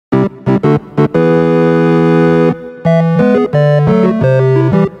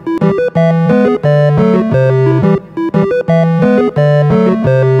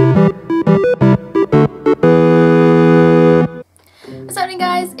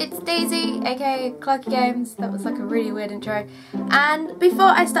it's Daisy, aka Clarky Games. That was like a really weird intro. And before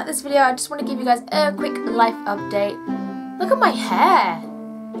I start this video, I just want to give you guys a quick life update. Look at my hair.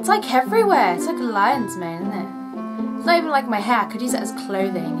 It's like everywhere. It's like a lion's mane, isn't it? It's not even like my hair. I could use it as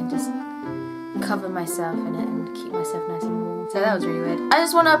clothing and just cover myself in it and keep myself nice and warm. So that was really weird. I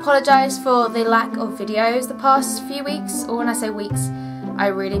just want to apologise for the lack of videos the past few weeks. Or when I say weeks, I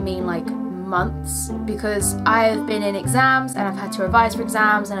really mean like months, because I've been in exams and I've had to revise for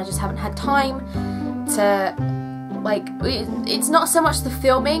exams and I just haven't had time to, like, it's not so much the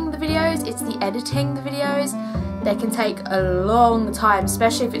filming the videos, it's the editing the videos. They can take a long time,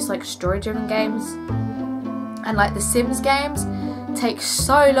 especially if it's like story driven games, and like the Sims games take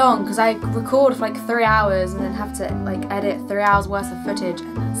so long because I record for like 3 hours and then have to like edit 3 hours worth of footage,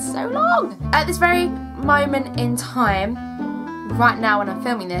 and that's so long. At this very moment in time, right now when I'm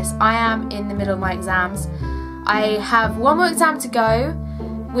filming this, I am in the middle of my exams. I have one more exam to go,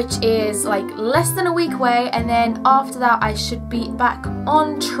 which is like less than a week away, and then after that I should be back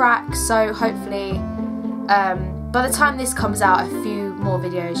on track. So hopefully by the time this comes out, a few more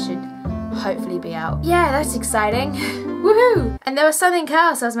videos should hopefully be out. Yeah, that's exciting. Woohoo! And there was something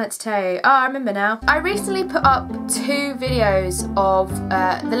else I was meant to tell you. Oh, I remember now. I recently put up 2 videos of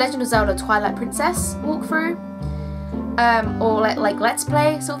The Legend of Zelda Twilight Princess walkthrough. Or like Let's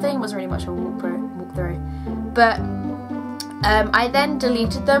Play sort of thing. It wasn't really much of a walkthrough. But I then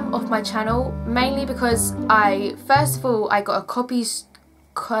deleted them off my channel, mainly because first of all, I got a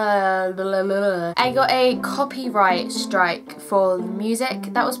copyright strike for the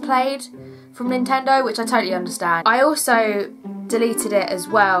music that was played from Nintendo, which I totally understand. I also deleted it as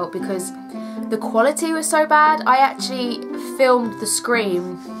well because the quality was so bad. I actually filmed the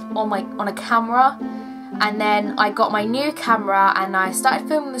screen on a camera, and then I got my new camera and I started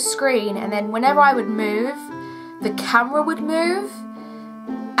filming the screen, and then whenever I would move, the camera would move,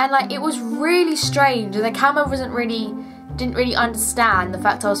 and like it was really strange, and the camera didn't really understand the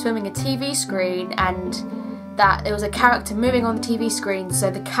fact I was filming a TV screen and that there was a character moving on the TV screen, so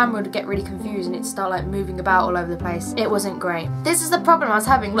the camera would get really confused and it'd start like moving about all over the place. It wasn't great. This is the problem I was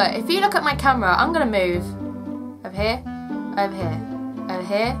having. Look, if you look at my camera, I'm gonna move over here, over here, over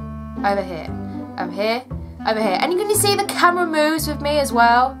here, over here, over here, over here, and you can see the camera moves with me as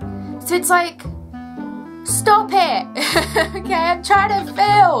well. So it's like, stop it. Okay, I'm trying to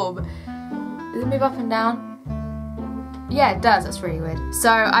film. Does it move up and down? Yeah, it does. That's really weird. So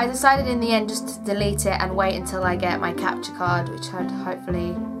I decided in the end just to delete it and wait until I get my capture card, which should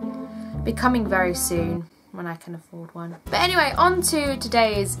hopefully be coming very soon when I can afford one. But anyway, on to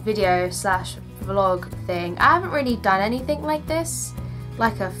today's video slash vlog thing. I haven't really done anything like this,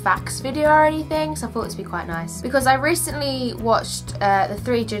 like a facts video or anything, so I thought this would be quite nice. Because I recently watched The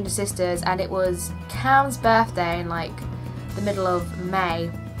Three Ginger Sisters, and it was Cam's birthday in like the middle of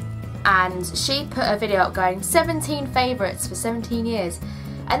May. And she put a video up going 17 favourites for 17 years,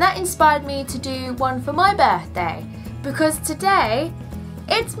 and that inspired me to do one for my birthday, because today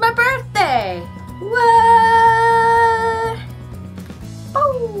it's my birthday. What?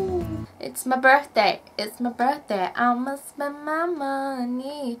 Oh, it's my birthday. It's my birthday. I'ma spend my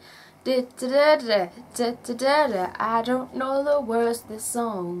money. I don't know the words to this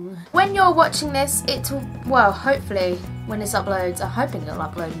song. When you're watching this, it will, well, hopefully when this uploads, I'm hoping it'll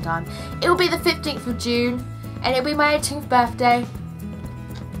upload in time, it will be the 15th of June and it'll be my 18th birthday.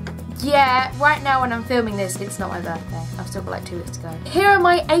 Yeah, right now when I'm filming this, it's not my birthday. I've still got like 2 weeks to go. Here are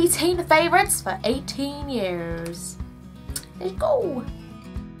my 18 favourites for 18 years. Let's go.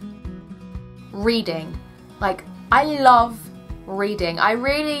 Reading. Like, I love reading. I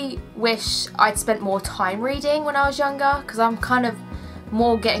really wish I'd spent more time reading when I was younger, because I'm kind of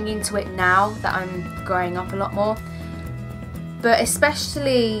more getting into it now that I'm growing up a lot more. But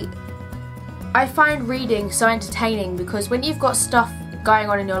especially, I find reading so entertaining, because when you've got stuff going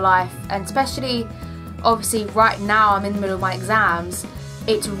on in your life, and especially obviously right now I'm in the middle of my exams,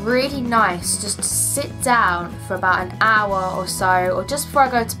 it's really nice just to sit down for about an hour or so, or just before I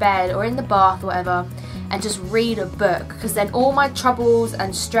go to bed or in the bath or whatever, and just read a book, because then all my troubles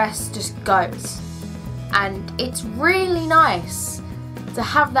and stress just goes. And it's really nice to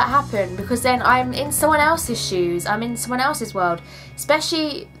have that happen, because then I'm in someone else's shoes, I'm in someone else's world.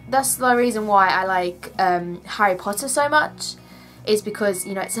 Especially, that's the reason why I like Harry Potter so much, is because,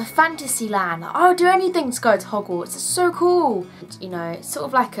 you know, it's a fantasy land. Like, I'll do anything to go to Hogwarts, it's so cool. You know, it's sort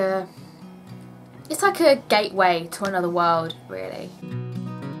of like it's like a gateway to another world, really.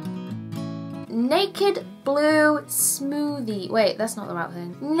 Naked Blue Smoothie. Wait, that's not the right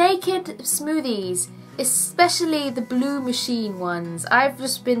thing. Naked Smoothies, especially the Blue Machine ones. I've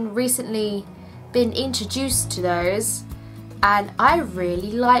just recently been introduced to those, and I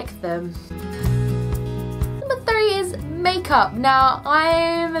really like them. Number 3 is makeup. Now,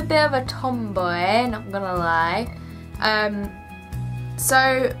 I'm a bit of a tomboy, not gonna lie.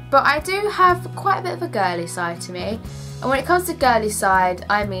 But I do have quite a bit of a girly side to me. And when it comes to girly side,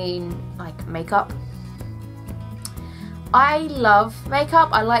 I mean like makeup. I love makeup.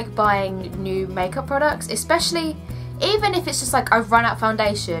 I like buying new makeup products, especially even if it's just like I've run out of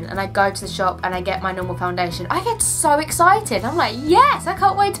foundation and I go to the shop and I get my normal foundation. I get so excited. I'm like, yes, I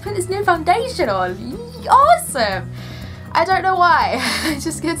can't wait to put this new foundation on. Awesome. I don't know why. I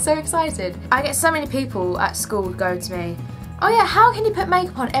just get so excited. I get so many people at school go to me, oh yeah, how can you put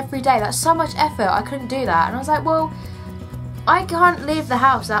makeup on every day? That's so much effort. I couldn't do that. And I was like, well, I can't leave the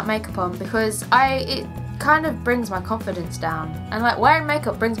house without makeup on because it kind of brings my confidence down. And like wearing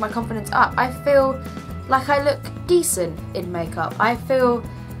makeup brings my confidence up. I feel like I look decent in makeup. I feel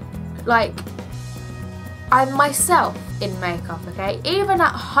like I'm myself in makeup, okay? Even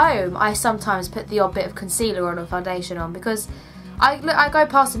at home, I sometimes put the odd bit of concealer on or foundation on because I go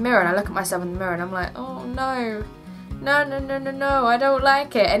past the mirror and I look at myself in the mirror and I'm like, oh no. No, I don't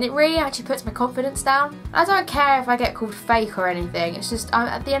like it. And it really actually puts my confidence down. I don't care if I get called fake or anything. It's just,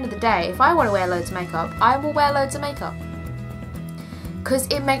 at the end of the day, if I want to wear loads of makeup, I will wear loads of makeup. Because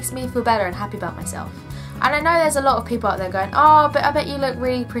it makes me feel better and happy about myself. And I know there's a lot of people out there going, oh, but I bet you look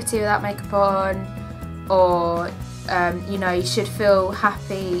really pretty without makeup on. Or, you know, you should feel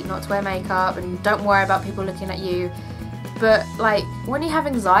happy not to wear makeup and don't worry about people looking at you. But, like, when you have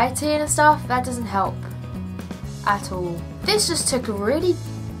anxiety and stuff, that doesn't help at all. This just took a really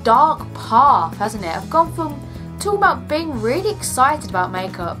dark path, hasn't it? I've gone from talking about being really excited about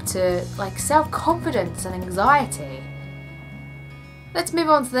makeup to like self-confidence and anxiety. Let's move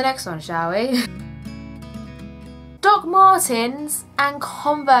on to the next one, shall we? Doc Martens and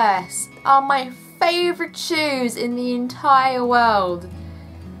Converse are my favourite shoes in the entire world.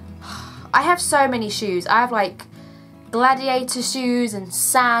 I have so many shoes. I have like gladiator shoes and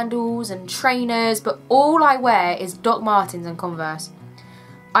sandals and trainers, but all I wear is Doc Martens and Converse.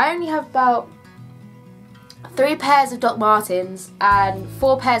 I only have about 3 pairs of Doc Martens and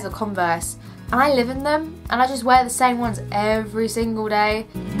 4 pairs of Converse, and I live in them and I just wear the same ones every single day.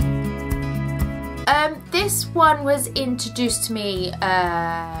 This one was introduced to me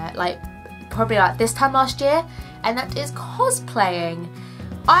probably this time last year, and that is cosplaying.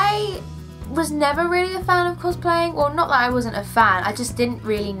 I was never really a fan of cosplaying. Well, not that I wasn't a fan, I just didn't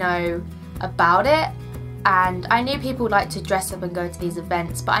really know about it. And I knew people like to dress up and go to these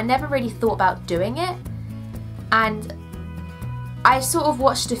events, but I never really thought about doing it. And I sort of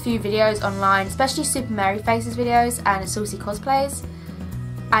watched a few videos online, especially Super Merry Faces videos and Saucy Cosplays,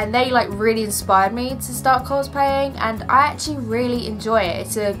 and they like really inspired me to start cosplaying, and I actually really enjoy it.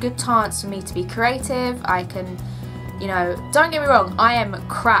 It's a good chance for me to be creative. I can, you know, don't get me wrong, I am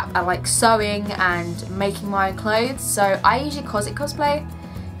crap at like sewing and making my own clothes, so I usually cosplay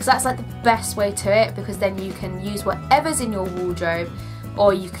because that's like the best way to it, because then you can use whatever's in your wardrobe,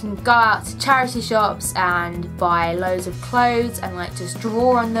 or you can go out to charity shops and buy loads of clothes and like just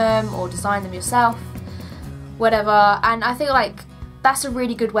draw on them or design them yourself, whatever. And I think like that's a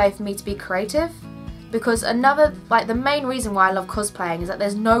really good way for me to be creative, because the main reason why I love cosplaying is that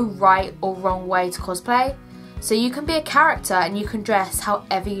there's no right or wrong way to cosplay. So you can be a character and you can dress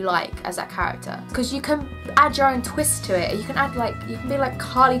however you like as that character, because you can add your own twist to it. You can add you can be like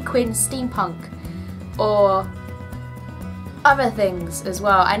Harley Quinn steampunk or other things as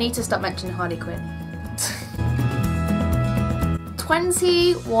well. I need to stop mentioning Harley Quinn.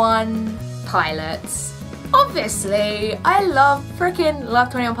 21 Pilots. Obviously, I freaking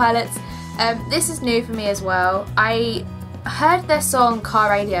love 21 Pilots. This is new for me as well. I heard their song Car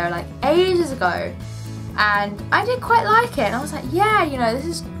Radio like ages ago, and I did quite like it, and I was like, yeah, you know, this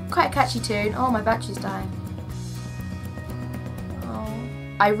is quite a catchy tune. Oh, my battery's dying. Oh.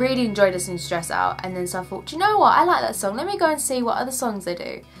 I really enjoyed listening to Stress Out, and then so I thought, do you know what, I like that song, let me go and see what other songs they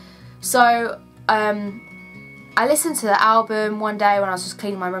do. So I listened to the album one day when I was just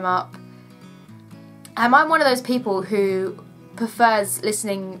cleaning my room up, and I'm one of those people who prefers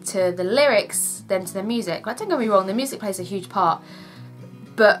listening to the lyrics than to the music. Like, don't get me wrong, the music plays a huge part,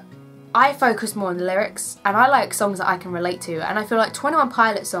 but I focus more on the lyrics, and I like songs that I can relate to, and I feel like 21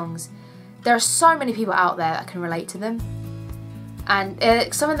 Pilot songs, there are so many people out there that can relate to them. And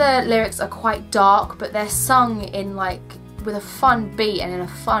some of the lyrics are quite dark, but they're sung in with a fun beat and in a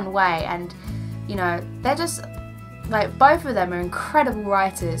fun way, and you know, they're just both of them are incredible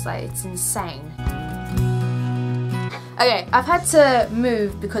writers. It's insane. Okay, I've had to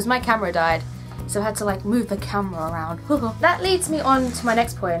move because my camera died, so I had to move the camera around. That leads me on to my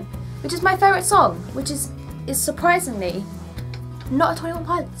next point, which is my favourite song, which is surprisingly Not a 21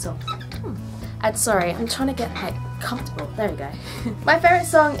 Pilots song. And sorry, I'm trying to get like comfortable. There we go. My favourite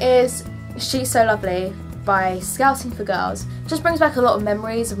song is She's So Lovely by Scouting for Girls. Just brings back a lot of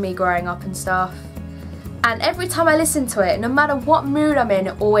memories of me growing up and stuff. And every time I listen to it, no matter what mood I'm in,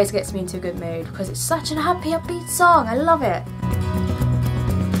 it always gets me into a good mood because it's such a happy, upbeat song. I love it.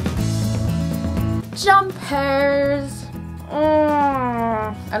 Jumpers.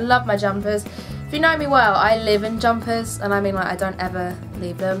 I love my jumpers. If you know me well, I live in jumpers, and I mean like I don't ever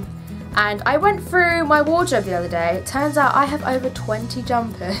leave them. And I went through my wardrobe the other day. It turns out I have over 20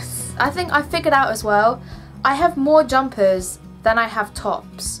 jumpers. I think I figured out as well, I have more jumpers than I have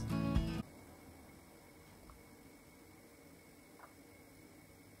tops.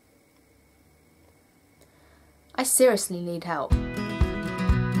 I seriously need help.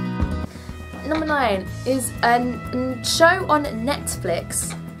 Number 9 is a show on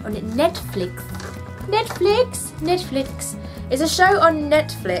Netflix. Netflix is a show on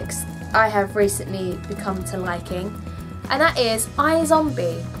Netflix I have recently become to liking, and that is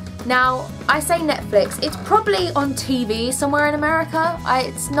iZombie. Now, I say Netflix, it's probably on TV somewhere in America.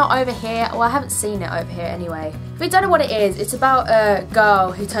 It's not over here. Well, I haven't seen it over here anyway. If you don't know what it is, it's about a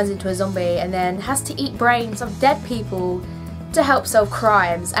girl who turns into a zombie and then has to eat brains of dead people to help solve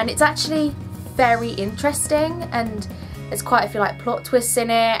crimes, and it's actually very interesting, and there's quite a few like plot twists in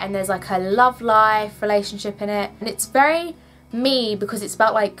it, and there's like a love life relationship in it, and it's very me because it's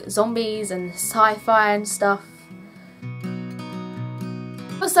about like zombies and sci-fi and stuff.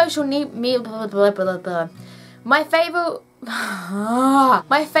 For social media,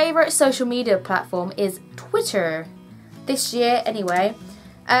 my favorite social media platform is Twitter. This year, anyway.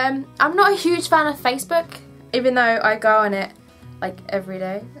 I'm not a huge fan of Facebook, even though I go on it like every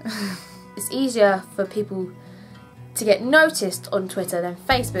day. It's easier for people to get noticed on Twitter than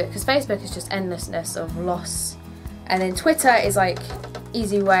Facebook, because Facebook is just endlessness of loss. And then Twitter is like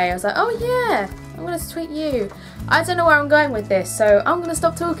easy way. I was like, oh yeah, I'm gonna tweet you. I don't know where I'm going with this, so I'm gonna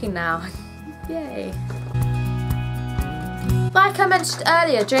stop talking now. Yay. Like I mentioned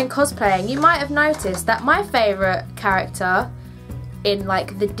earlier during cosplaying, you might have noticed that my favourite character in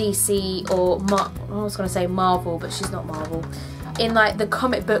like the DC or I was gonna say Marvel, but she's not Marvel. In like the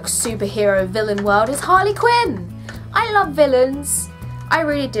comic book superhero villain world is Harley Quinn. I love villains. I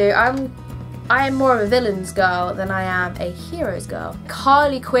really do. I am more of a villains girl than I am a heroes girl.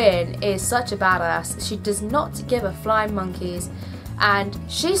 Harley Quinn is such a badass. She does not give a flying monkeys, and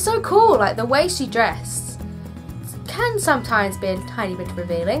she's so cool. Like the way she dressed can sometimes be a tiny bit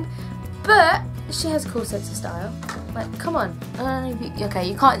revealing, but she has a cool sense of style. Like, come on. I don't know if you, okay,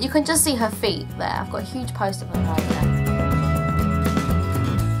 you can't. You can just see her feet there. I've got a huge poster of her right there.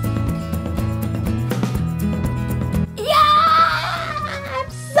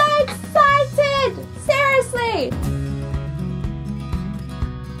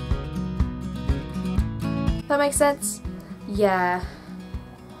 That makes sense? Yeah.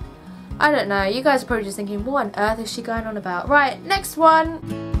 I don't know, you guys are probably just thinking, what on earth is she going on about? Right, next one.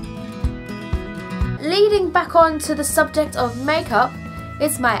 Leading back on to the subject of makeup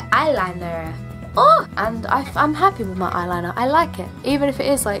is my eyeliner. Oh! And I'm happy with my eyeliner. I like it. Even if it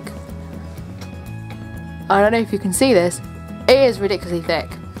is like, I don't know if you can see this, it is ridiculously thick.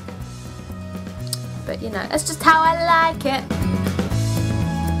 But you know, that's just how I like it.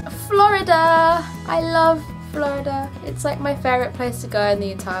 Florida. I love Florida. It's like my favourite place to go in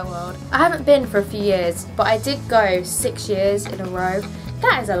the entire world. I haven't been for a few years, but I did go 6 years in a row.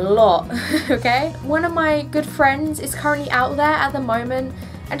 That is a lot, okay? One of my good friends is currently out there at the moment,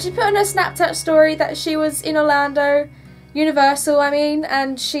 and she put on her Snapchat story that she was in Orlando, Universal I mean,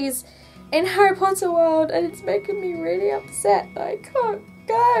 and she's in Harry Potter World, and it's making me really upset that I can't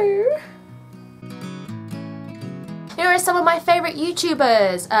go. Here are some of my favourite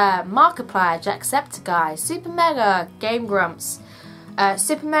YouTubers: Markiplier, Jacksepticeye, Super Mega, Game Grumps,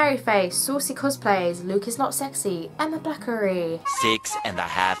 Super Mary Face, Saucy Cosplays, Luke Is Not Sexy, Emma Blackery.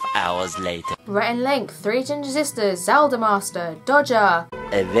 6.5 hours later. Rhett and Link, Three Ginger Sisters, Zelda Master, Dodger.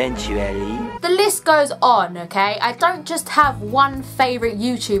 Eventually. The list goes on, okay? I don't just have one favourite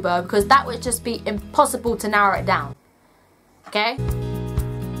YouTuber because that would just be impossible to narrow it down. Okay?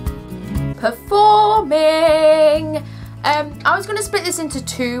 Performing! I was going to split this into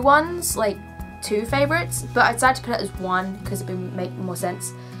two ones, like two favourites, but I decided to put it as one because it would make more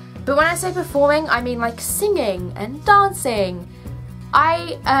sense. But when I say performing, I mean like singing and dancing.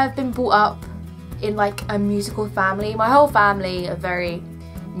 I have been brought up in like a musical family. My whole family are very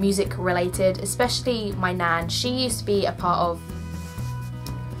music related, especially my nan. She used to be a part of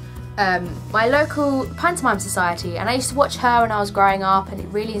my local pantomime society, and I used to watch her when I was growing up, and it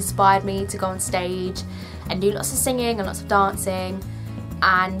really inspired me to go on stage and do lots of singing and lots of dancing.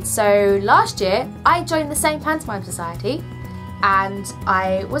 And so last year I joined the St. Pantomime Society, and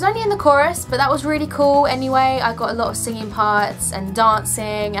I was only in the chorus, but that was really cool anyway. I got a lot of singing parts and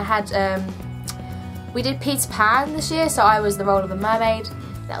dancing. I had we did Peter Pan this year, so I was the role of a mermaid.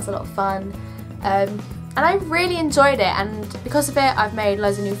 That was a lot of fun, and I really enjoyed it, and because of it I've made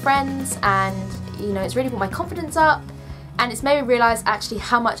loads of new friends, and you know, it's really put my confidence up, and it's made me realise actually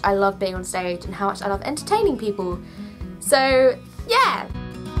how much I love being on stage and how much I love entertaining people. So yeah,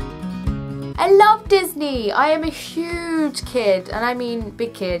 I love Disney. I am a huge kid, and I mean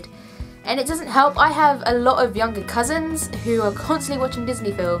big kid, and it doesn't help I have a lot of younger cousins who are constantly watching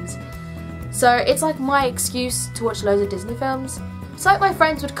Disney films, so it's like my excuse to watch loads of Disney films. It's like my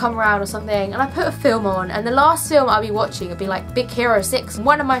friends would come around or something and I put a film on, and the last film I'll be watching would be like Big Hero 6, and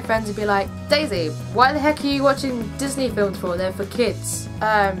one of my friends would be like, Daisy, why the heck are you watching Disney films for? They're for kids.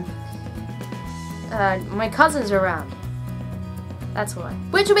 My cousins are around. That's why.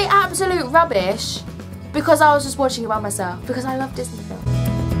 Which would be absolute rubbish because I was just watching it by myself because I love Disney films.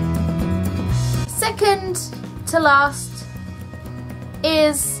 Second to last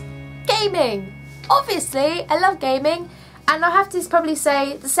is gaming. Obviously, I love gaming. And I have to probably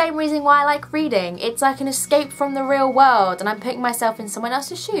say the same reason why I like reading. It's like an escape from the real world, and I'm putting myself in someone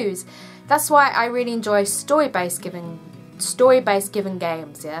else's shoes. That's why I really enjoy story-based given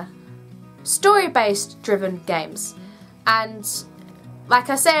games, yeah? Story-based driven games. And like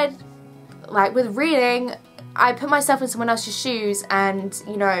I said, like with reading, I put myself in someone else's shoes, and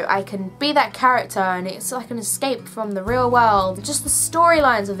you know, I can be that character, and it's like an escape from the real world. Just the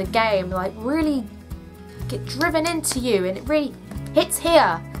storylines of the game like really get driven into you, and it really hits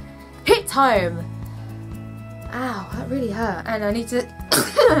here, hits home. Ow, that really hurt, and I need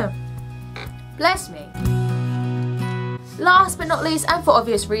to bless me. Last but not least, and for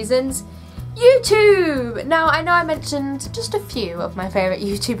obvious reasons, YouTube! Now I know I mentioned just a few of my favourite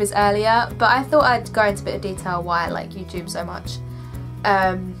YouTubers earlier, but I thought I'd go into a bit of detail why I like YouTube so much.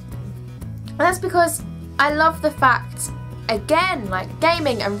 And that's because I love the fact, again, like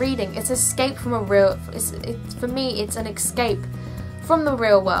gaming and reading, it's escape from a real, for me it's an escape from the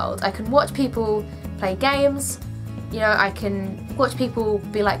real world. I can watch people play games, you know, I can watch people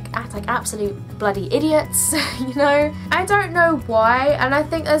be like, act like absolute bloody idiots, you know. I don't know why, and I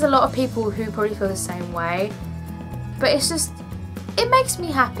think there's a lot of people who probably feel the same way, but it's just, it makes me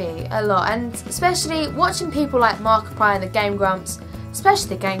happy a lot, and especially watching people like Markiplier and the Game Grumps,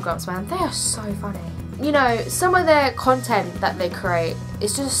 especially the Game Grumps, man, they are so funny. You know, some of their content that they create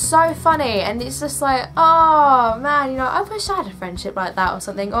is just so funny, and it's just like, oh man, you know, I wish I had a friendship like that or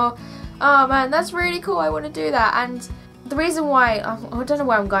something, or oh man, that's really cool, I want to do that. And the reason why, I don't know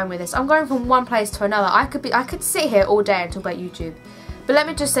where I'm going with this, I'm going from one place to another. I could sit here all day and talk about YouTube, but let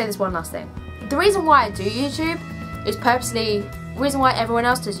me just say this one last thing. The reason why I do YouTube is purposely the reason why everyone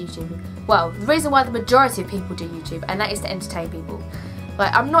else does YouTube. Well, the reason why the majority of people do YouTube, and that is to entertain people.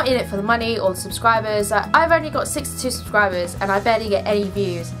 Like, I'm not in it for the money or the subscribers. I've only got 62 subscribers and I barely get any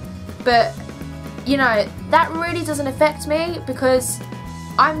views. But, you know, that really doesn't affect me because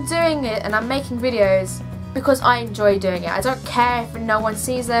I'm doing it and I'm making videos because I enjoy doing it. I don't care if no one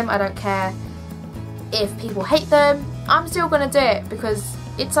sees them. I don't care if people hate them. I'm still going to do it because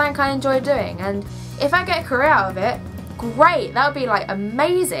it's something I enjoy doing. And if I get a career out of it, great. That would be like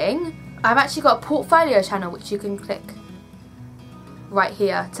amazing. I've actually got a portfolio channel which you can click right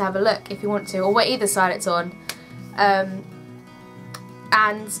here to have a look if you want to, or where either side it's on. And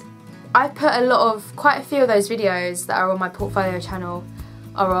I put quite a few of those videos that are on my portfolio channel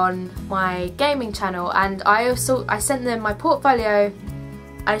are on my gaming channel, and I sent them my portfolio.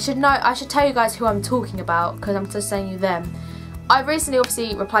 I should tell you guys who I'm talking about because I'm just saying you them. I recently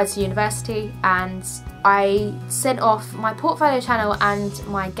obviously replied to university and I sent off my portfolio channel and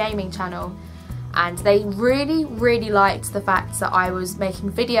my gaming channel, and they really liked the fact that I was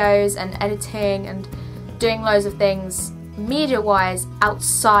making videos and editing and doing loads of things media wise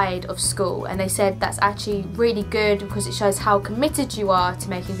outside of school, and they said that's actually really good because it shows how committed you are to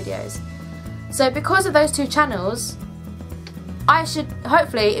making videos. So because of those two channels, I should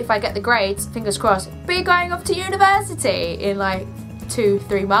hopefully, if I get the grades, fingers crossed, be going off to university in like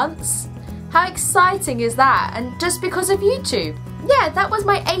 2-3 months. How exciting is that? And just because of YouTube. Yeah, that was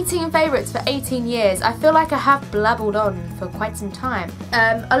my 18 favourites for 18 years. I feel like I have blabbled on for quite some time.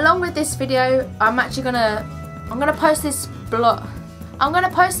 Along with this video, I'm gonna post this blog. I'm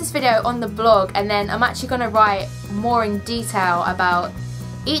gonna post this video on the blog, and then I'm actually gonna write more in detail about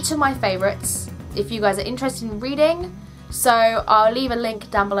each of my favourites if you guys are interested in reading. So I'll leave a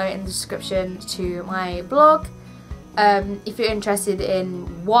link down below in the description to my blog, if you're interested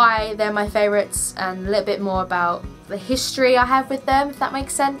in why they're my favourites and a little bit more about the history I have with them, if that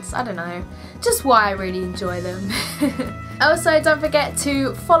makes sense. I don't know, just why I really enjoy them. Also, don't forget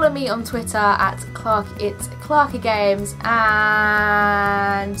to follow me on Twitter at Clarkygames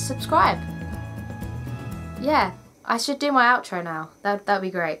and subscribe. Yeah, I should do my outro now. That'd be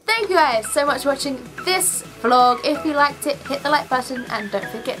great. Thank you guys so much for watching this vlog. If you liked it, hit the like button and don't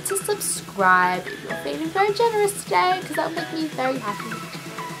forget to subscribe if you're feeling very generous today, because that'll make me very happy.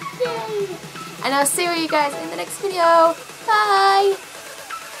 Yay! And I'll see you guys in the next video. Bye!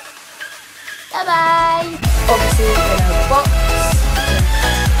 Bye bye! Obviously in a box.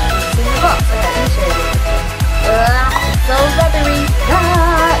 It's in the box. Okay, let me show you. It's so rubbery.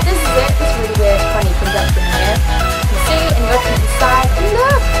 This is it. This really weird, funny production here. You can see and you open it inside.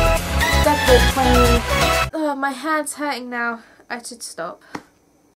 Look! That's the 20. Oh, my hand's hurting now. I should stop.